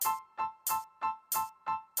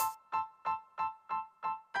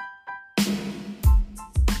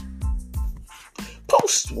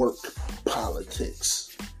post-work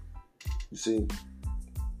politics. You see,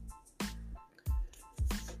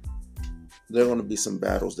 there are going to be some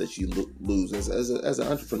battles that you lose as an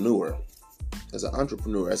entrepreneur. As an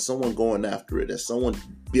entrepreneur, as someone going after it, as someone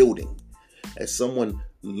building, as someone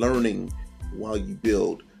learning while you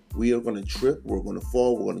build. We are going to trip, we're going to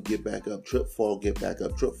fall, we're going to get back up, trip, fall, get back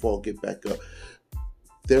up, trip, fall, get back up.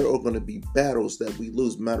 There are going to be battles that we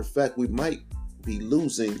lose. Matter of fact, we might be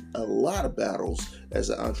losing a lot of battles as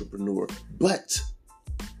an entrepreneur. But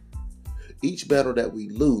each battle that we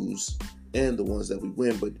lose and the ones that we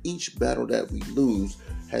win, but each battle that we lose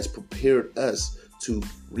has prepared us to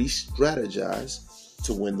re-strategize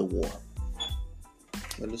to win the war.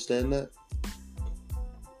 Understand that?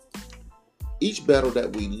 Each battle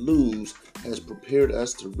that we lose has prepared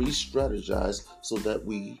us to re-strategize so that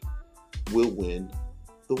we will win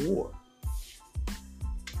the war.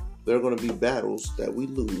 There are going to be battles that we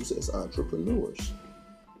lose as entrepreneurs.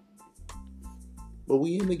 But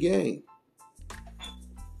we in the game.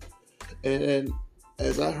 And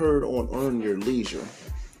as I heard on Earn Your Leisure,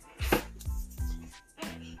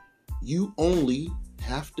 you only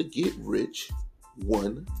have to get rich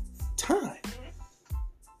one time.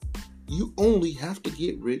 You only have to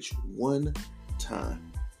get rich one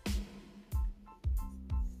time.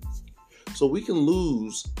 So we can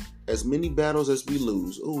lose as many battles as we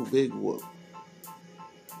lose. Oh, big whoop.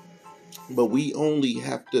 But we only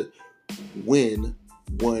have to win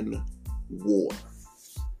one war.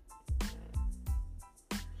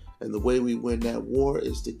 And the way we win that war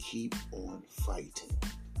is to keep on fighting.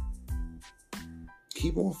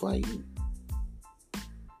 Keep on fighting.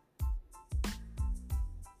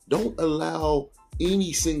 Don't allow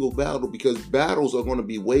any single battle, because battles are going to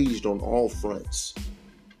be waged on all fronts.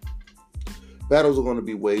 Battles are going to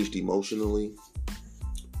be waged emotionally,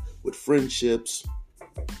 with friendships,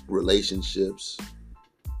 relationships.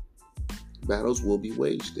 Battles will be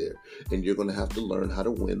waged there. And you're going to have to learn how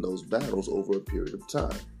to win those battles over a period of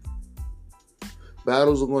time.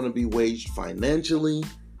 Battles are going to be waged financially,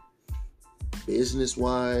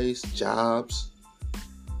 business-wise, jobs.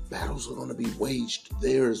 Battles are going to be waged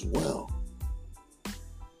there as well.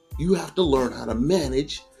 You have to learn how to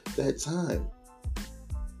manage that time.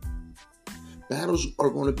 Battles are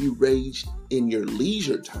going to be waged in your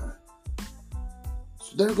leisure time.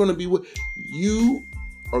 So they're going to be what you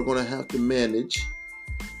are going to have to manage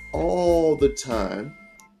all the time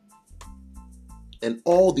and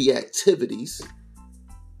all the activities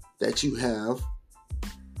that you have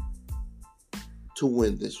to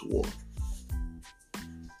win this war.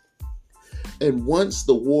 And once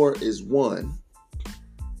the war is won,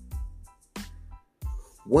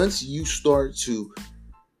 once you start to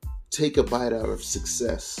take a bite out of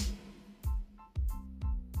success,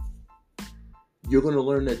 you're going to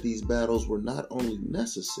learn that these battles were not only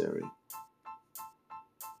necessary,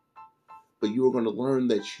 but you are going to learn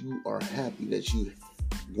that you are happy that you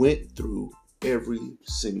went through every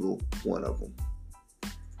single one of them.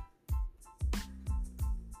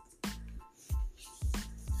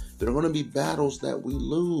 There are going to be battles that we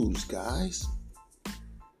lose, guys.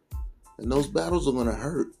 And those battles are going to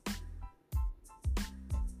hurt.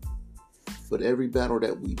 But every battle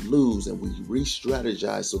that we lose and we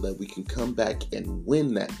re-strategize so that we can come back and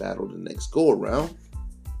win that battle the next go around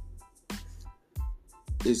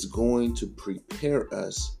is going to prepare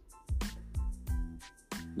us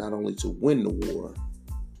not only to win the war,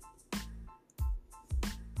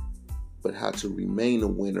 but how to remain a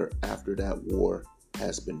winner after that war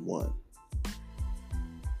has been won.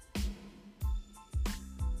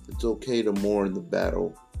 It's okay to mourn the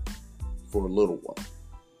battle for a little while.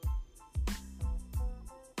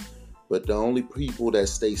 But the only people that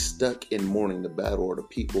stay stuck in mourning the battle are the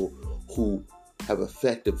people who have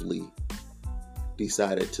effectively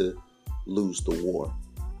decided to lose the war.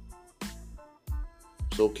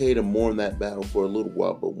 It's okay to mourn that battle for a little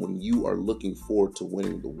while, but when you are looking forward to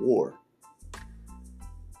winning the war,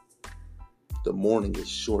 the mourning is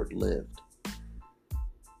short-lived.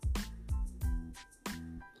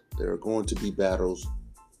 There are going to be battles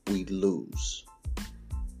we lose.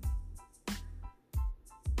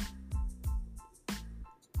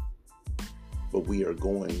 But we are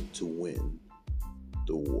going to win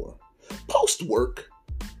the war. Post-work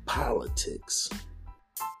politics.